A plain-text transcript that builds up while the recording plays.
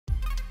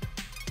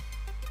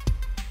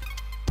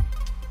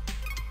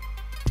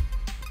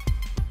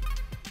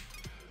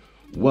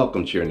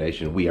Welcome, Cheer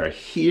Nation. We are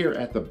here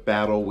at the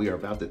battle. We are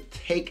about to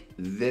take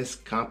this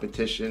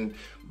competition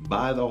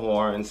by the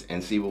horns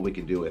and see what we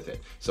can do with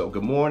it. So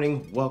good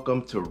morning.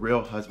 Welcome to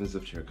Real Husbands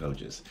of Cheer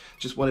Coaches.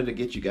 Just wanted to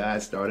get you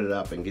guys started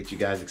up and get you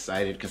guys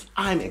excited because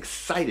I'm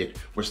excited.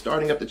 We're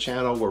starting up the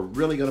channel. We're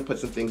really going to put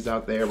some things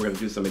out there. We're going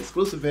to do some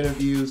exclusive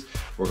interviews.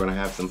 We're going to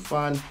have some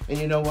fun. And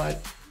you know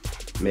what?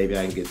 Maybe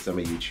I can get some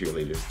of you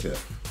cheerleaders to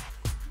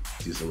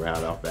do some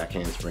round off back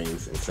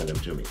handsprings and send them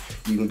to me.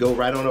 You can go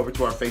right on over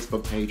to our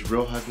Facebook page,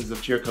 Real Husbands of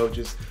Cheer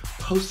Coaches.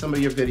 Post some of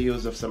your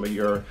videos of some of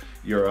your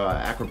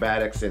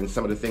acrobatics and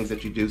some of the things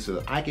that you do so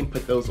that I can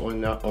put those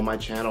on my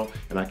channel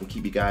and I can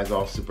keep you guys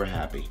all super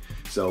happy.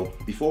 So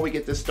before we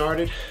get this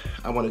started,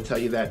 I want to tell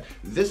you that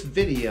this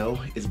video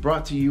is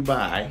brought to you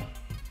by,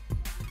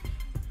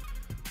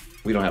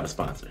 we don't have a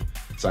sponsor.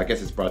 So I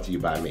guess it's brought to you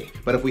by me.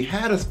 But if we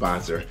had a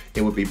sponsor,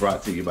 it would be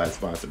brought to you by the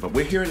sponsor. But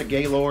we're here in the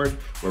Gaylord.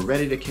 We're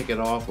ready to kick it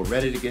off. We're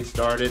ready to get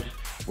started.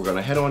 We're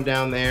gonna head on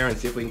down there and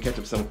see if we can catch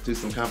up to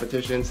some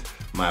competitions.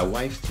 My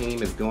wife's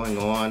team is going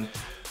on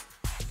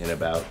in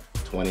about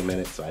 20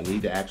 minutes, so I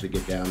need to actually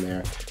get down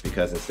there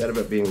because instead of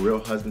it being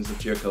Real Husbands of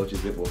Cheer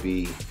Coaches, it will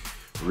be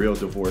Real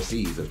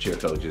Divorcees of Cheer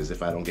Coaches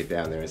if I don't get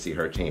down there and see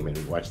her team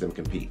and watch them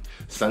compete.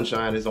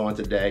 Sunshine is on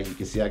today. You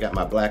can see I got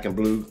my black and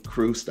blue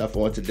crew stuff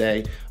on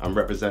today. I'm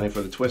representing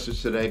for the Twisters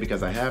today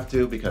because I have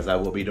to, because I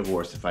will be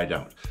divorced if I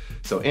don't.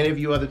 So any of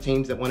you other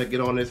teams that want to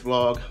get on this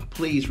vlog,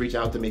 please reach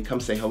out to me.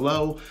 Come say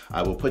hello.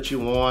 I will put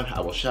you on.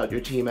 I will shout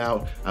your team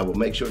out. I will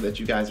make sure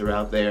that you guys are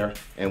out there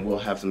and we'll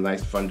have some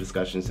nice fun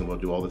discussions and we'll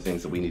do all the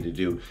things that we need to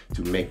do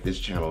to make this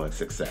channel a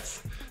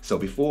success. So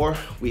before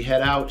we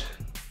head out,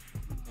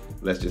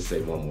 let's just say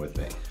one more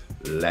thing.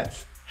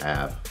 Let's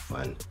have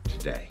fun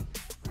today.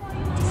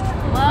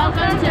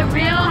 Welcome to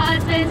Real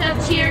Husbands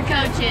of Cheer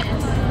Coaches.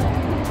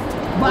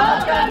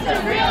 Welcome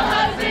to Real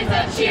Husbands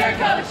of Cheer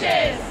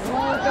Coaches.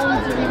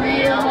 Welcome to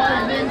Real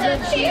Husbands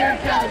of Cheer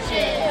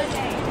Coaches.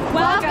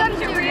 Welcome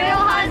to Real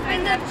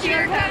Husbands of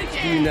Cheer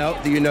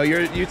Coaches. Do you know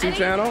your YouTube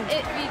channel?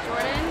 It be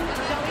Jordan.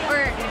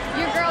 Or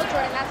your girl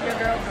Jordan. That's your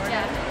girl Jordan.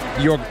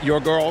 Yeah. Your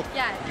girl?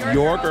 Yeah.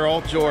 Your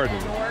girl Jordan.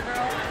 Your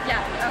girl.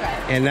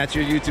 Yeah. Okay. And that's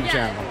your YouTube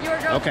channel.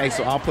 Okay,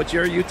 so I'll put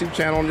your YouTube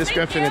channel in the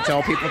description and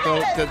tell people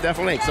to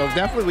definitely. So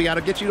definitely we got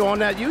to get you on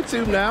that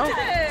YouTube now.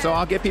 So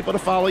I'll get people to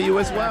follow you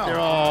as well. They're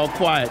all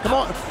quiet. Come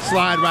on,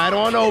 slide right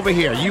on over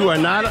here. You are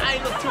not.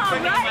 I look too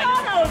pregnant. Right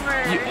on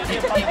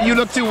over. You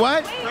look too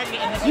what?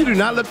 You do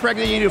not look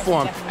pregnant in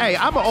uniform. Hey,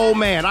 I'm an old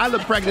man. I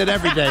look pregnant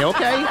every day.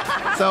 Okay,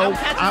 so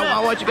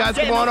I want you guys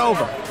to come on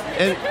over.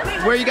 And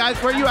where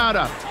you out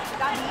of?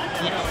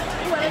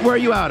 Where are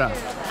you out of?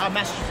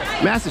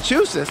 Massachusetts.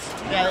 Massachusetts?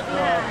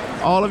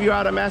 Yeah, all of you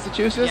out of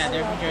Massachusetts? Yeah,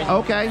 they're from Jersey.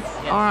 Okay,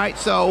 Yeah. All right,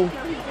 so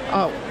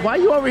why are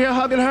you over here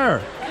hugging her?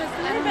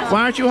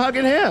 Why aren't you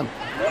hugging him?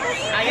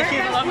 I guess you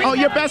love me. Oh,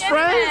 your best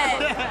friend?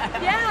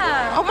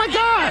 Yeah. Oh my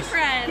gosh.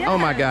 Oh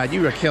my God,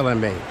 you were killing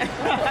me.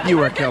 You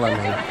were killing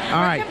me.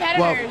 All right,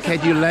 well,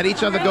 can you let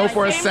each other go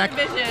for a sec?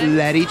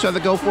 Let each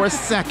other go for a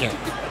second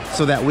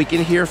so that we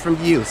can hear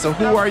from you. So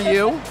who are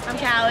you? I'm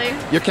Callie.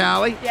 You're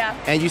Callie? Yeah.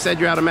 And you said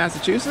you're out of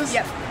Massachusetts?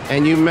 Yep.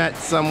 And you met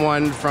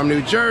someone from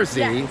New Jersey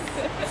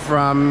Yes.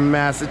 from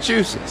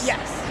Massachusetts?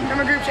 Yes.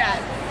 From a group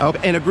chat.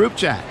 Okay, in a group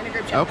chat? In a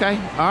group chat. Okay,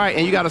 all right,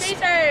 and you got a...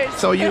 T-shirts.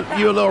 So you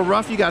a little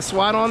rough, you got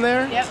SWAT on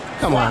there? Yep.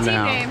 Come on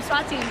now.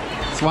 SWAT team.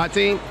 SWAT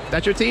team?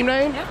 That's your team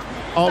name? Yep.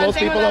 All those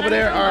Same people with over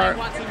there are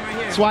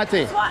SWAT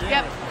team?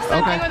 Yep. Okay,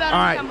 all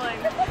right.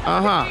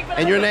 Uh-huh.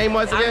 And your name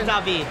was again?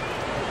 I'm David.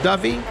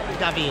 David?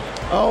 David.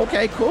 Oh,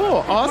 okay,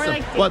 cool, awesome.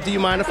 like- Well, do you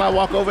mind if I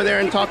walk over there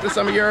and talk to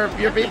some of your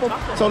people?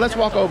 So let's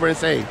walk over and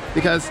say,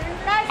 because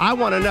I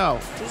want to know.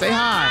 Say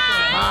hi.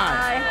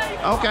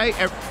 Hi. Okay.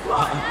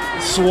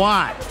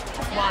 SWAT.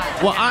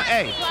 Well,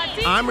 hey,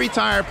 I'm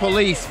retired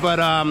police, but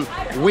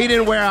we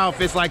didn't wear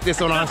outfits like this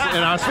in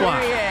our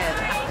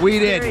SWAT. We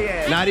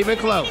didn't. Not even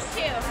close.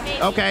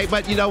 Okay,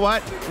 but you know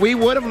what? We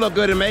would have looked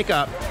good in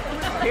makeup.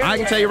 I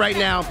can tell you right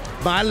now,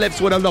 my lips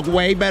would have looked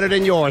way better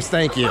than yours.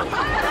 Thank you.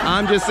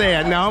 I'm just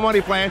saying. No, I'm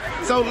only playing.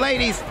 So,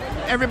 ladies,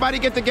 everybody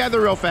get together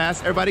real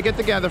fast. Everybody get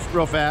together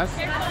real fast.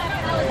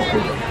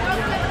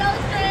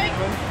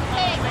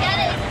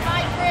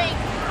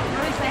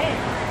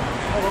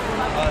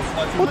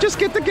 Well, just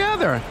get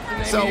together.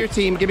 So your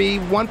team, give me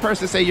one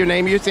person, say your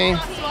name of your team.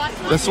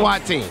 The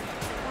SWAT team.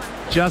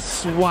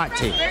 Just SWAT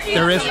team.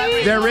 There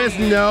is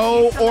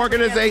no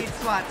organization.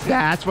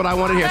 That's what I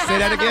want to hear. Say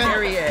that again.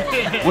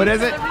 Period. What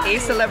is it? A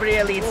Celebrity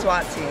Elite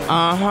SWAT team.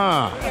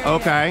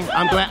 Okay.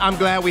 I'm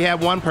glad we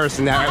have one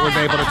person that was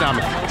able to tell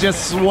me.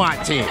 Just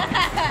SWAT team.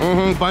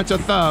 Bunch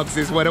of thugs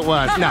is what it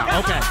was. No.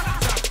 Okay.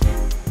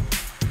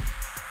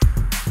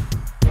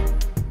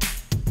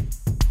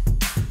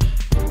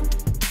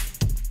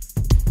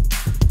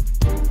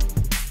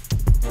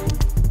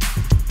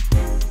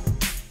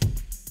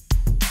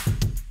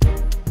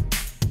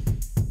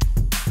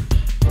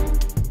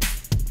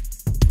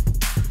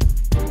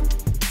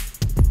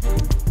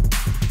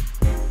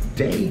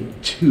 Day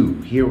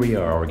 2, here we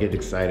are. We're getting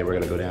excited. We're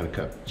gonna go down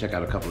and check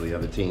out a couple of the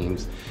other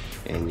teams.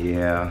 And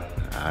yeah,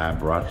 I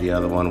brought the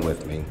other one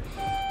with me.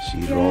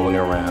 She's rolling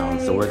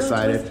around, so we're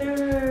excited.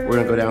 We're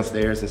gonna go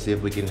downstairs and see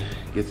if we can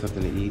get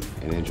something to eat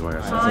and enjoy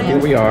ourselves. So here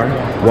we are,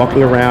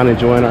 walking around,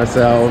 enjoying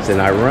ourselves,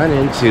 and I run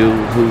into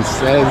who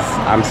says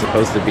I'm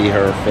supposed to be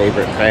her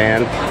favorite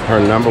fan, her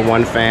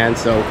 #1 fan.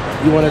 So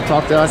you wanna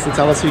talk to us and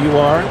tell us who you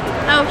are?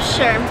 Oh,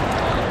 sure.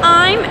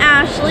 I'm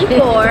Ashley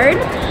Ford.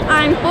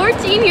 I'm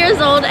 14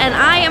 years old and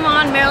I am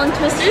on Maryland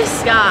Twister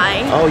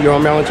Sky. Oh, you're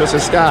on Maryland Twister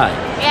Sky.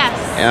 Yes.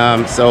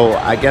 So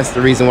I guess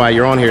the reason why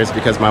you're on here is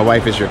because my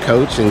wife is your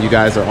coach and you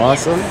guys are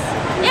awesome.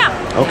 Yeah.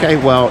 Okay,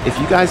 well, if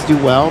you guys do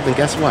well, then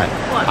guess what?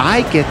 What?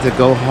 I get to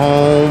go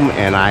home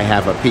and I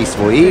have a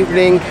peaceful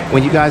evening.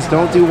 When you guys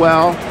don't do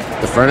well,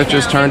 the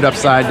furniture's turned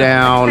upside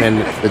down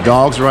and the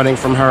dog's running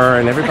from her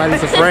and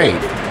everybody's afraid.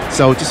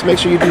 So just make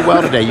sure you do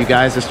well today. You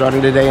guys are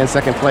starting today in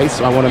 2nd place,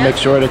 so I want to make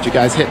sure that you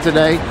guys hit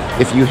today.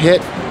 If you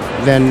hit,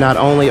 then not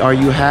only are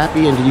you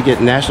happy and you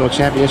get national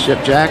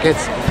championship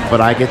jackets, but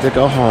I get to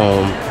go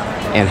home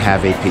and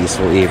have a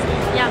peaceful evening.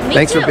 Yeah, me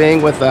Thanks too. for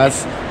being with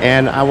us.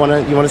 And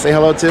you want to say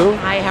hello too?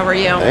 Hi, how are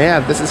you? Yeah,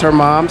 this is her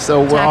mom, so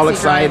we're all Taxi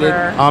excited.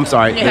 driver. Oh, I'm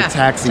sorry, Yeah, the taxi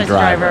taxi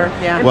driver.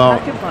 driver, yeah.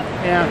 Well,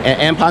 Yeah.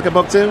 and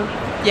pocketbook too?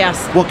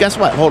 Yes. Well, guess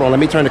what? Hold on, let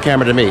me turn the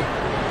camera to me.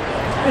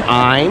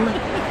 I'm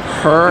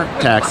her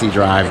taxi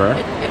driver,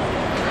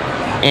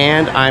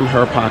 and I'm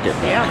her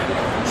pocketbook. Yeah.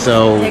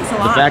 So Takes a the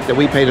lot. fact that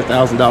we paid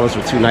 $1,000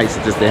 for 2 nights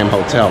at this damn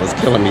hotel is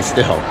killing me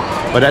still.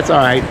 But that's all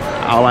right.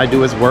 All I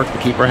do is work to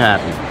keep her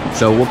happy.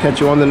 So we'll catch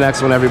you on the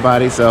next one,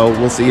 everybody. So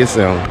we'll see you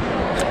soon.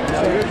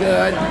 You're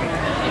good.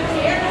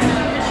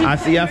 I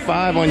see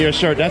F5 on your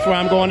shirt. That's where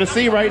I'm going to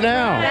see right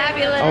now.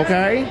 Fabulous.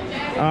 Okay?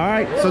 All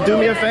right. So do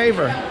me a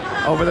favor.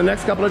 Over the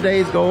next couple of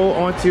days, go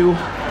on to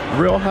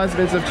Real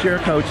Husbands of Cheer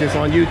Coaches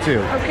on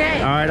YouTube. Okay.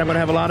 All right, I'm gonna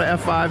have a lot of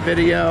F5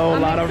 video, a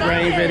lot of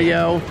rain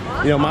video.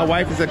 You know, my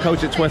wife is a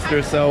coach at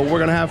Twister, so we're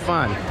gonna have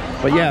fun.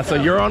 But yeah, so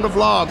you're on the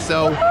vlog,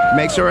 so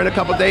make sure in a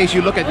couple days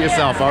you look at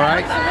yourself, all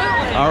right?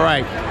 All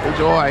right,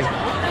 enjoy.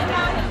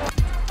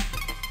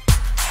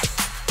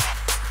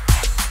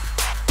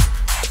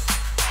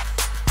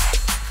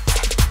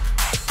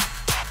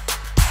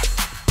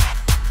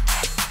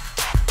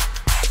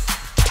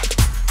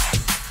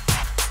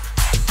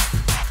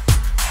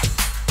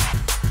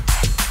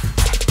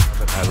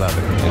 I love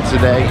it. And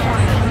today,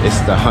 it's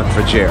the hunt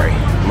for Jerry.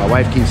 My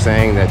wife keeps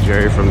saying that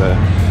Jerry from the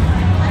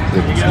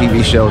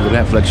TV show, the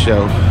Netflix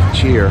show,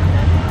 Cheer,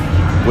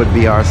 would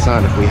be our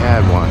son if we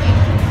had one.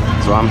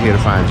 So I'm here to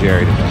find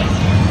Jerry today.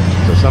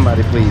 So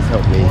somebody please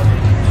help me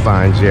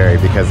find Jerry,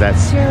 because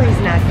that's...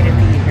 Jerry's not going to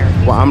be here.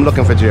 Well, I'm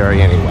looking for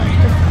Jerry anyway.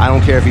 I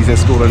don't care if he's in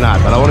school or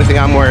not, but the only thing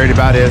I'm worried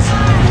about is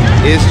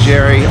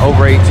Jerry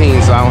over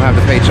 18 so I don't have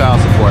to pay child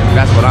support?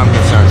 That's what I'm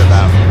concerned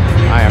about.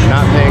 I am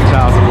not paying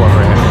child support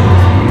for him.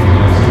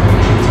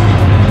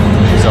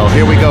 So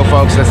here we go,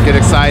 folks. Let's get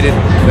excited.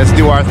 Let's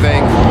do our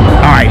thing.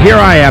 All right, here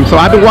I am. So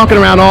I've been walking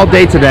around all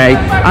day today.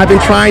 I've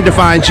been trying to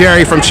find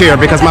Jerry from Cheer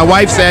because my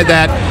wife said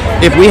that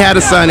if we had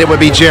a son, it would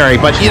be Jerry.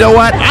 But you know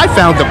what? I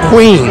found the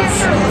queens.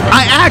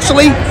 I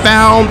actually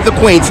found the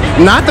queens.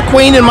 Not the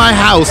queen in my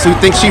house who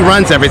thinks she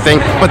runs everything,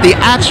 but the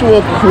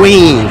actual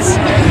queens.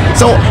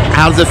 So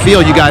how does it feel?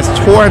 You guys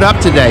tore it up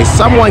today.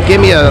 Someone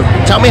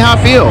tell me how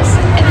it feels.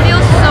 It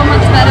feels so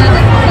much better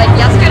than like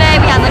yesterday.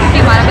 We had like a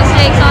few minor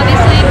mistakes,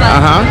 obviously, but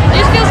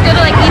it just feels good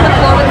to like leave the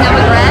floor with no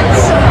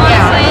regrets,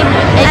 honestly.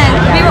 And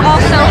we were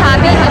all so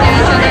happy to do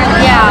each other.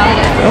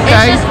 Yeah.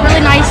 Okay. It's just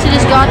really nice to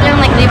just go out there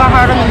and like leave our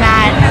heart on the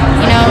mat,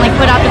 you know, and like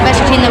put out the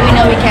best routine that we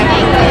know we can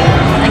make.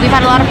 Like we've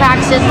had a lot of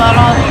practices, a lot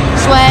of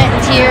sweat,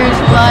 tears,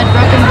 blood,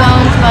 broken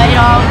bones, but it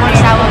all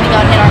works out when we go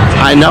and hit our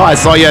routine. I know, I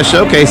saw you at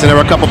Showcase and there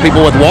were a couple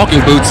people with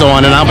walking boots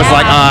on and I was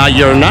like,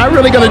 you're not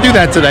really going to do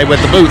that today with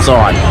the boots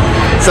on.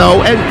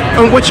 So, and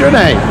what's your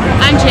name?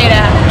 I'm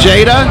Jada.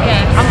 Jada?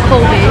 Yes. I'm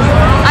Colby.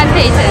 I'm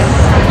Peyton.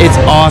 It's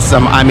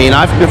awesome. I mean,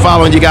 I've been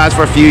following you guys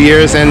for a few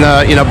years and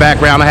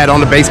background I had on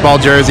the baseball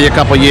jersey a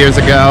couple years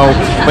ago.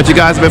 But you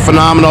guys have been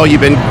phenomenal. You've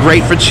been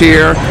great for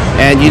Cheer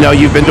and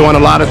you've been doing a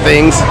lot of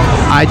things.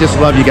 I just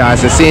love you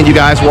guys and seeing you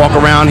guys walk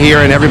around here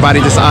and everybody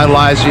just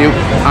idolize you.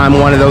 I'm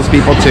one of those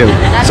people too.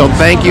 So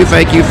thank you,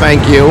 thank you,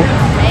 thank you.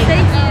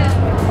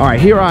 All right,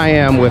 here I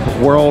am with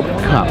World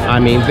Cup. I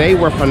mean, they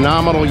were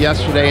phenomenal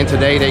yesterday and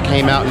today they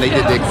came out and they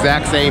did the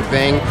exact same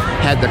thing.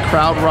 Had the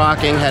crowd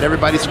rocking, had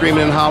everybody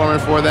screaming and hollering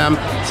for them.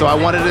 So I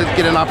wanted to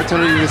get an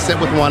opportunity to sit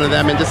with one of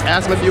them and just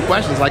ask them a few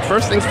questions. Like,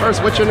 first things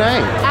first, what's your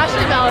name?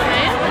 Ashley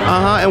Bellarmine.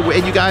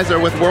 And you guys are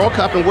with World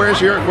Cup, and where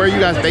are you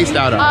guys based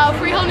out of?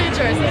 Freehold, New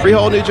Jersey.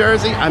 Freehold, New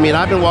Jersey? I mean,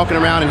 I've been walking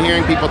around and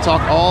hearing people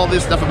talk all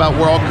this stuff about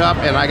World Cup,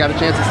 and I got a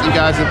chance to see you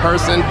guys in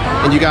person,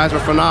 and you guys were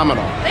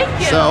phenomenal. Thank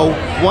you. So,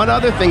 one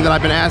other thing that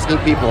I've been asking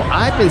people,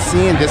 I've been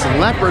seeing this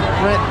leopard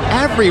print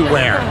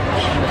everywhere,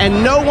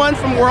 and no one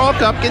from World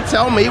Cup can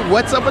tell me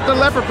what's up with the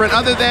leopard print,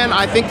 other than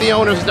I think the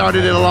owner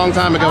started it a long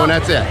time ago, and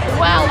that's it.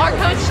 Well, our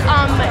coach,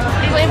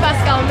 Elaine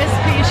Pascal, Miss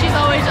P, she's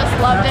always just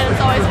loved it.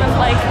 It's always been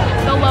like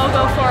the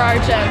logo for for our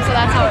gym, so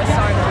that's how it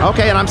started.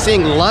 Okay, and I'm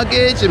seeing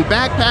luggage and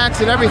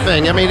backpacks and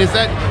everything. I mean, is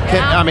that?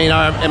 I mean,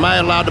 am I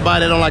allowed to buy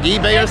that on like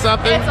eBay or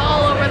something? It's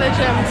all over the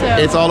gym too.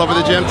 It's all over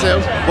the gym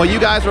too? Well, you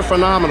guys were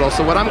phenomenal.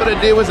 So what I'm going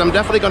to do is I'm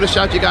definitely going to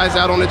shout you guys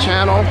out on the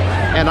channel,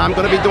 and I'm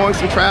going to be doing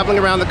some traveling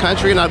around the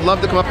country, and I'd love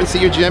to come up and see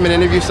your gym and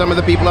interview some of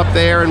the people up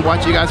there and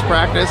watch you guys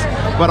practice.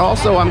 But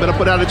also I'm going to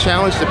put out a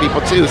challenge to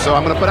people too. So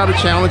I'm going to put out a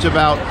challenge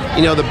about,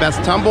 you know, the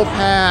best tumble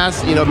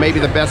pass, you know, maybe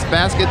the best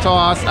basket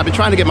toss. I've been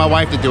trying to get my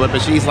wife to do it,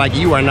 but she's like,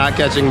 you are not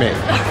catching me.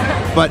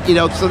 But, you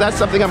know, so that's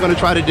something I'm going to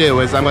try to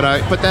do, is I'm going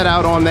to put that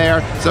out on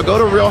there. So go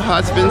to Real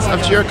Husbands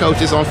of Cheer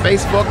Coaches on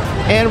Facebook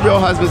and Real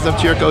Husbands of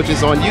Cheer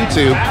Coaches on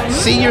YouTube.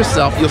 See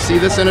yourself. You'll see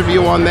this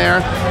interview on there.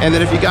 And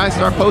then if you guys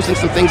start posting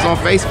some things on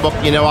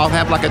Facebook, you know, I'll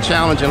have like a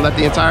challenge and let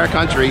the entire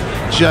country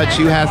judge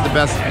who has the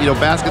best, you know,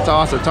 basket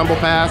toss or tumble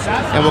pass,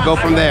 and we'll go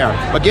from there.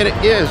 But get it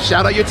in.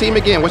 Shout out your team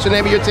again. What's the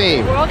name of your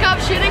team? World Cup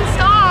Shooting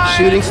Stars.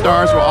 Shooting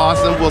Stars were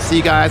awesome. We'll see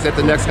you guys at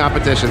the next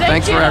competition.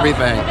 Thanks for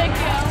everything. Thank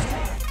you.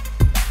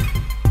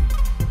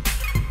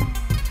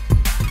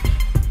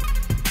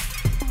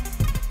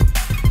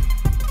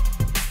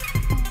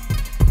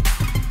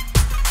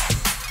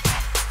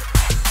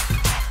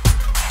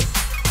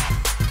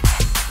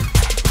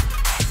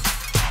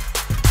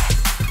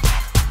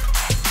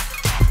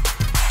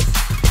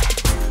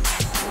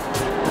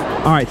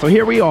 All right, so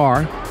here we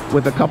are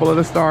with a couple of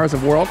the stars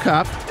of World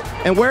Cup.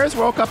 And where is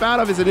World Cup out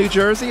of? Is it New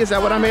Jersey? Is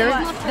that what I'm hearing?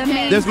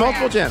 There's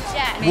multiple gyms.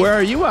 Yeah. Where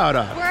are you out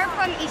of? We're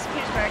from East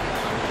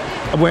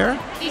Pittsburgh. Where?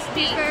 East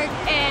Pittsburgh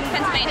in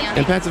Pennsylvania.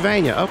 In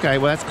Pennsylvania. Okay,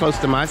 well that's close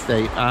to my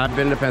state. I've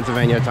been to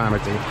Pennsylvania a time or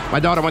two. My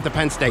daughter went to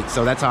Penn State,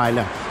 so that's how I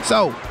know.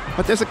 So,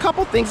 but there's a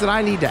couple things that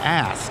I need to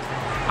ask.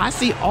 I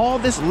see all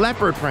this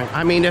leopard print.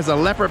 I mean, there's a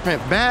leopard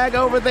print bag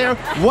over there.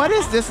 What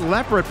is this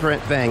leopard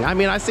print thing? I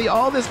mean, I see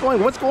all this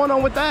going. What's going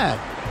on with that?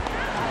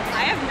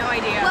 I have no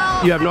idea.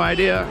 Well, You have no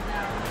idea?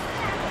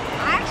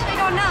 I actually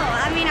don't know.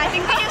 I mean, I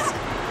think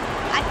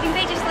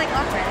they just like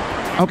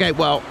leopard. Okay,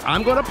 well,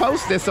 I'm gonna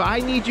post this, so I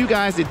need you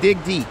guys to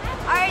dig deep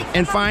All right.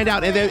 and find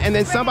out, and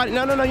then somebody,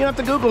 no, you don't have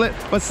to Google it,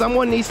 but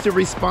someone needs to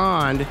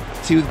respond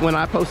to when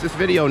I post this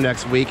video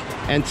next week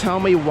and tell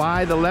me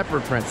why the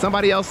leopard print.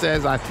 Somebody else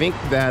says, I think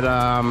that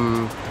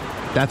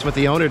that's what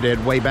the owner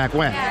did way back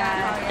when,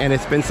 and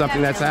it's been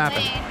something that's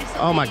happened.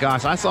 Oh my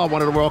gosh, I saw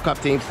one of the World Cup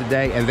teams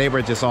today, and they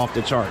were just off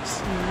the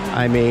charts.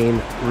 I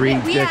mean,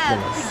 ridiculous.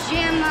 We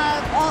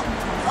have pajamas,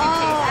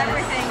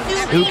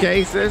 everything.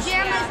 Suitcases.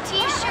 Pajamas,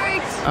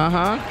 t-shirts,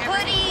 Uh-huh.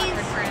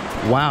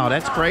 hoodies. Wow,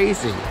 that's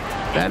crazy.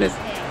 That is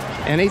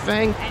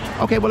anything?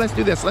 Okay, well, let's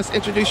do this. Let's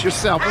introduce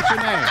yourself. What's your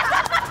name?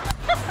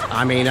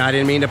 I mean, I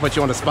didn't mean to put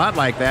you on the spot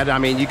like that. I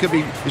mean, you could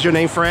be, is your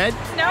name Fred?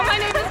 No, my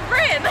name is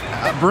Bryn.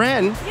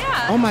 Bryn?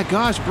 Yeah. Oh my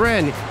gosh,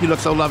 Bryn. You look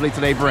so lovely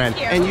today, Bryn.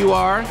 Thank you. And you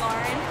are?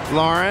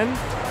 Lauren.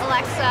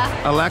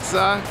 Alexa.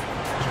 Alexa.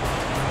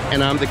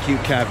 And I'm the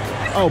cute Kevin.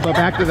 Oh, but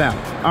back to them.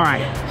 All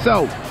right,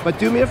 so, but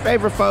do me a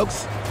favor,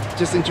 folks.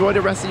 Just enjoy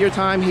the rest of your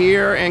time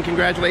here, and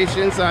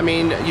congratulations. I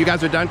mean, you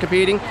guys are done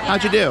competing.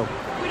 How'd you do?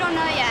 We don't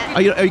know yet.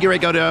 Are you ready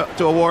to go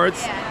to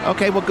awards? Yeah.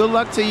 Okay, well, good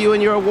luck to you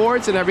and your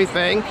awards and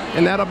everything,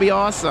 and that'll be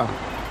awesome.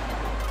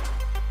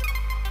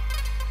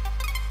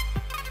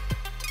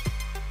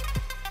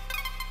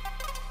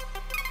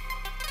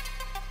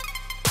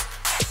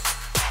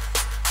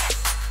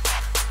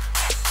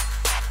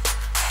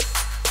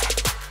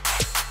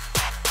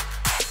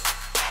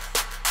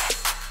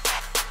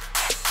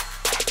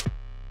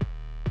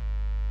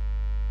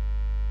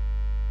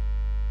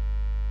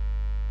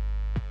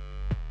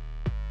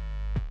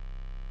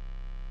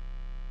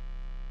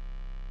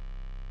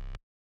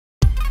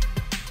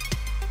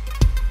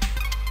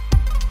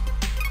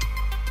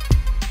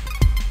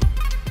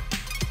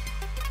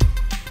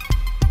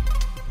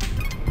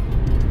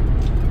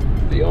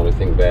 The only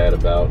thing bad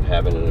about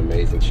having an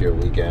amazing cheer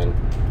weekend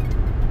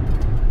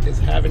is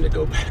having to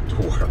go back to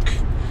work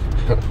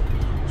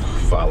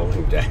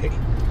following day.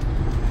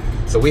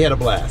 So we had a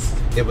blast.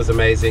 It was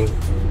amazing.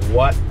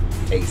 What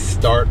a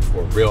start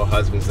for Real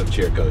Husbands of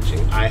Cheer Coaching.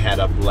 I had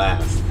a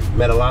blast.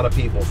 Met a lot of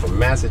people from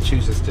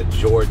Massachusetts to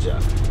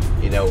Georgia.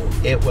 You know,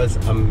 it was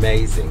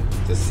amazing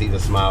to see the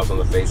smiles on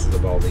the faces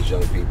of all these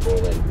young people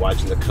and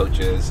watching the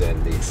coaches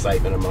and the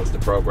excitement amongst the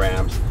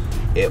programs.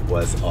 It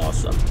was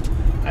awesome.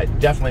 I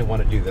definitely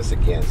want to do this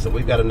again. So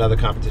we've got another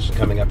competition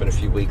coming up in a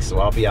few weeks, so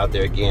I'll be out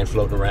there again,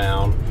 floating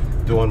around,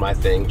 doing my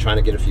thing, trying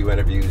to get a few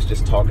interviews,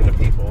 just talking to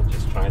people,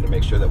 just trying to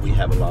make sure that we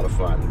have a lot of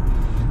fun.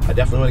 I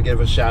definitely want to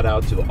give a shout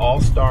out to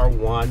All-Star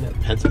One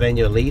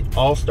Pennsylvania Elite.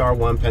 All-Star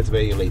One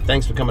Pennsylvania Elite.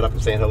 Thanks for coming up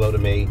and saying hello to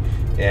me,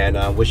 and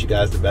wish you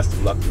guys the best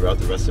of luck throughout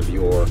the rest of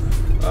your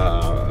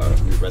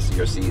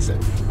season.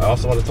 I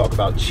also want to talk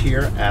about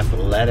Cheer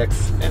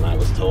Athletics, and I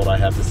was told I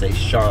have to say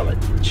Charlotte.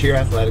 Cheer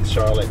Athletics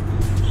Charlotte.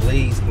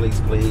 Please,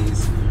 please,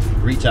 please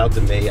reach out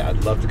to me.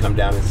 I'd love to come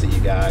down and see you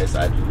guys.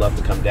 I'd love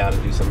to come down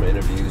and do some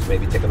interviews,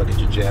 maybe take a look at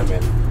your gym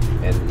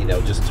and you know,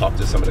 just talk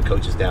to some of the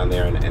coaches down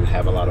there and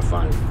have a lot of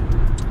fun.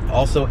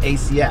 Also,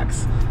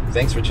 ACX.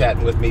 Thanks for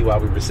chatting with me while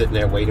we were sitting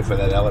there waiting for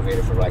that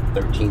elevator for like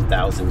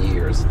 13,000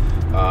 years.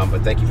 But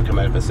thank you for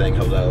coming up and saying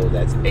hello.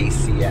 That's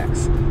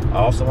ACX. I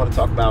also want to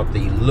talk about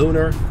the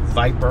Lunar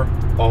Viper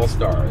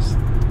All-Stars.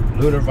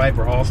 Lunar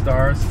Viper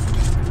All-Stars.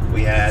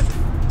 We had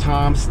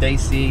Tom,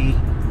 Stacy,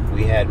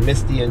 we had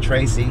Misty and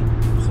Tracy.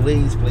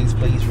 Please, please,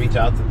 please reach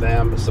out to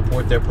them,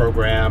 support their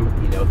program.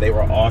 You know, they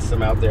were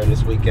awesome out there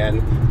this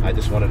weekend. I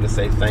just wanted to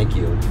say thank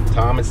you.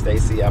 Tom and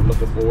Stacy, I'm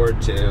looking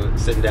forward to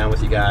sitting down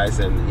with you guys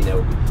and, you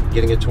know,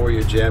 getting a tour of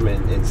your gym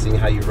and seeing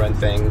how you run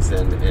things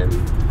and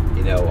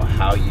you know,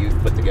 how you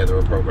put together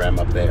a program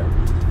up there.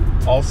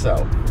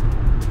 Also,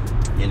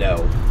 you know,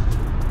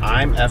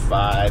 I'm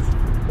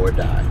F5 or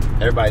die.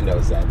 Everybody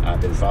knows that. I've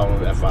been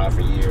following F5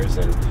 for years,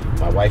 and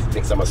my wife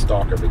thinks I'm a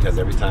stalker because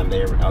every time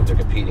they're out there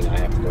competing, I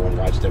have to go and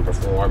watch them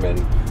perform, and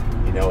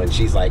you know, and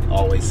she's like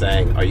always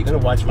saying, are you going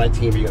to watch my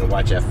team or are you going to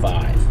watch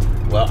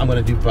F5? Well, I'm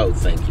going to do both,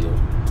 thank you.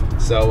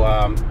 So,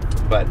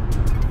 but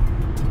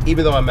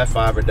even though I'm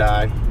F5 or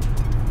die,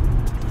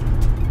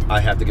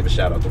 I have to give a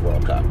shout out to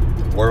World Cup.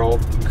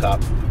 World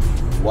Cup,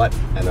 what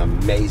an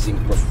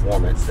amazing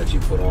performance that you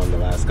put on the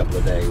last couple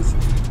of days.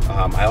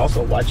 I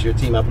also watched your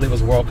team, I believe it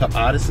was World Cup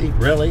Odyssey.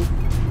 Really?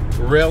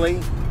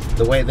 Really?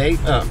 The way they,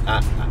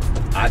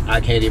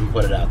 I can't even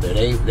put it out there.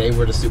 They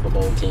were the Super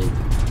Bowl team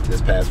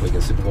this past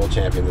weekend, Super Bowl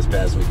champion this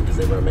past weekend, because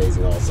they were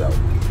amazing also.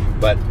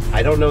 But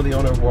I don't know the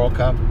owner of World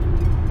Cup.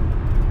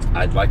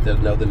 I'd like to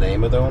know the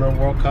name of the owner of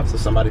World Cup, so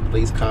somebody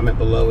please comment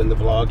below in the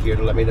vlog here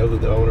to let me know who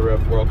the owner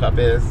of World Cup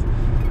is.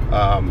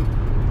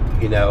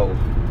 You know,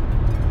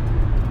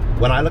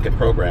 when I look at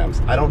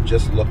programs, I don't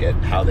just look at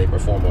how they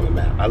perform on the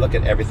map. I look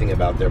at everything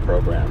about their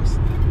programs.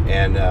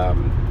 And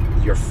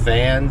your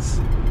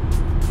fans,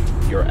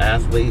 your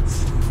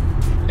athletes,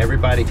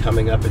 everybody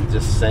coming up and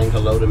just saying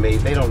hello to me.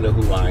 They don't know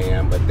who I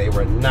am, but they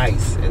were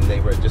nice and they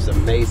were just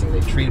amazing.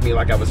 They treated me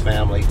like I was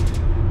family,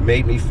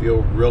 made me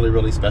feel really,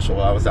 really special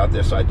while I was out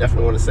there. So I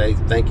definitely want to say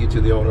thank you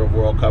to the owner of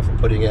World Cup for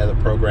putting together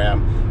a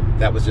program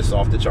that was just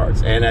off the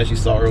charts. And as you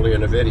saw earlier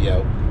in the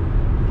video,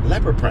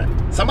 leopard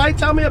print. Somebody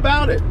tell me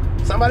about it.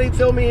 Somebody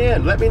fill me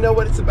in. Let me know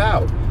what it's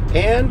about.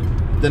 And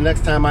the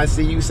next time I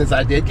see you, since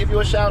I did give you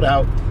a shout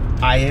out,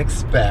 I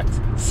expect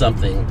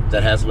something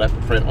that has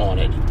leopard print on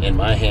it in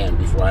my hand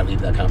before I leave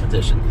that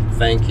competition.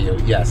 Thank you.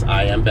 Yes,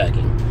 I am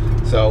begging.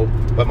 So,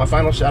 but my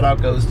final shout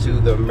out goes to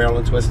the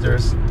Maryland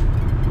Twisters.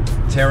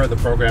 Tara, the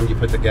program you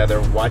put together,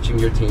 watching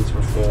your teams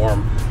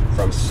perform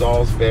from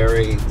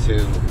Salisbury to,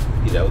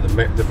 you know,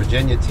 the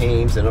Virginia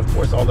teams, and of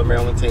course all the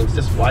Maryland teams,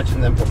 just watching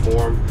them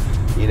perform,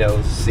 you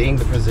know, seeing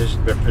the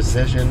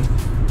precision,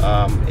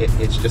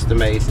 it's just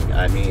amazing.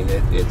 I mean,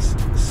 it's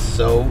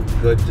so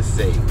good to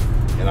see,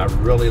 and I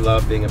really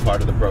love being a part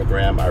of the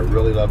program. I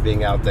really love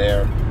being out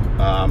there.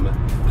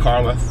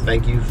 Carla,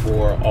 thank you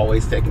for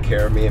always taking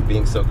care of me and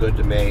being so good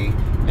to me.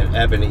 And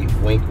Ebony,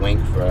 wink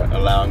wink, for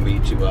allowing me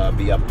to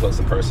be up close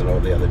and personal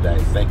the other day.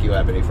 Thank you,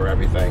 Ebony, for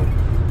everything.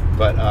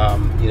 But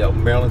you know,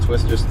 Maryland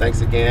Twisters,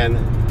 thanks again.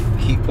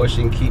 Keep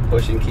pushing, keep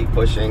pushing, keep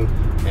pushing,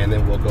 and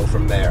then we'll go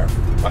from there.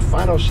 My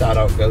final shout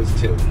out goes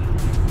to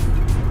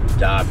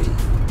Davi.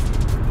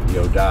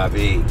 Yo,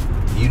 Davi,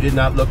 you did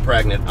not look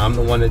pregnant. I'm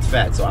the one that's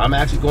fat. So I'm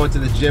actually going to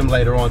the gym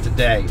later on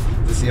today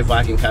to see if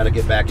I can kind of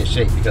get back in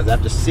shape, because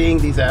after seeing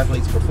these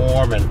athletes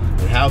perform and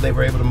how they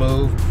were able to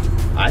move,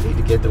 I need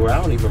to get to where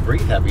I don't even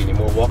breathe heavy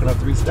anymore walking up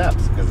 3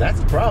 steps, because that's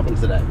a problem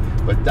today.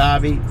 But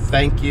Davi,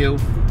 thank you.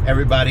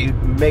 Everybody,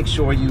 make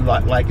sure you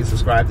like and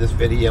subscribe to this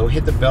video.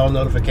 Hit the bell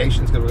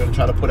notifications, because we're going to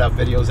try to put out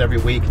videos every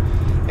week.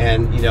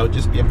 And, you know,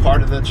 just be a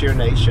part of the Cheer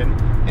Nation.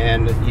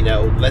 And, you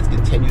know, let's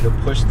continue to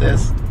push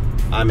this.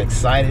 I'm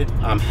excited.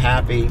 I'm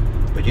happy.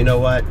 But you know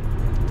what?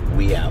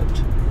 We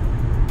out.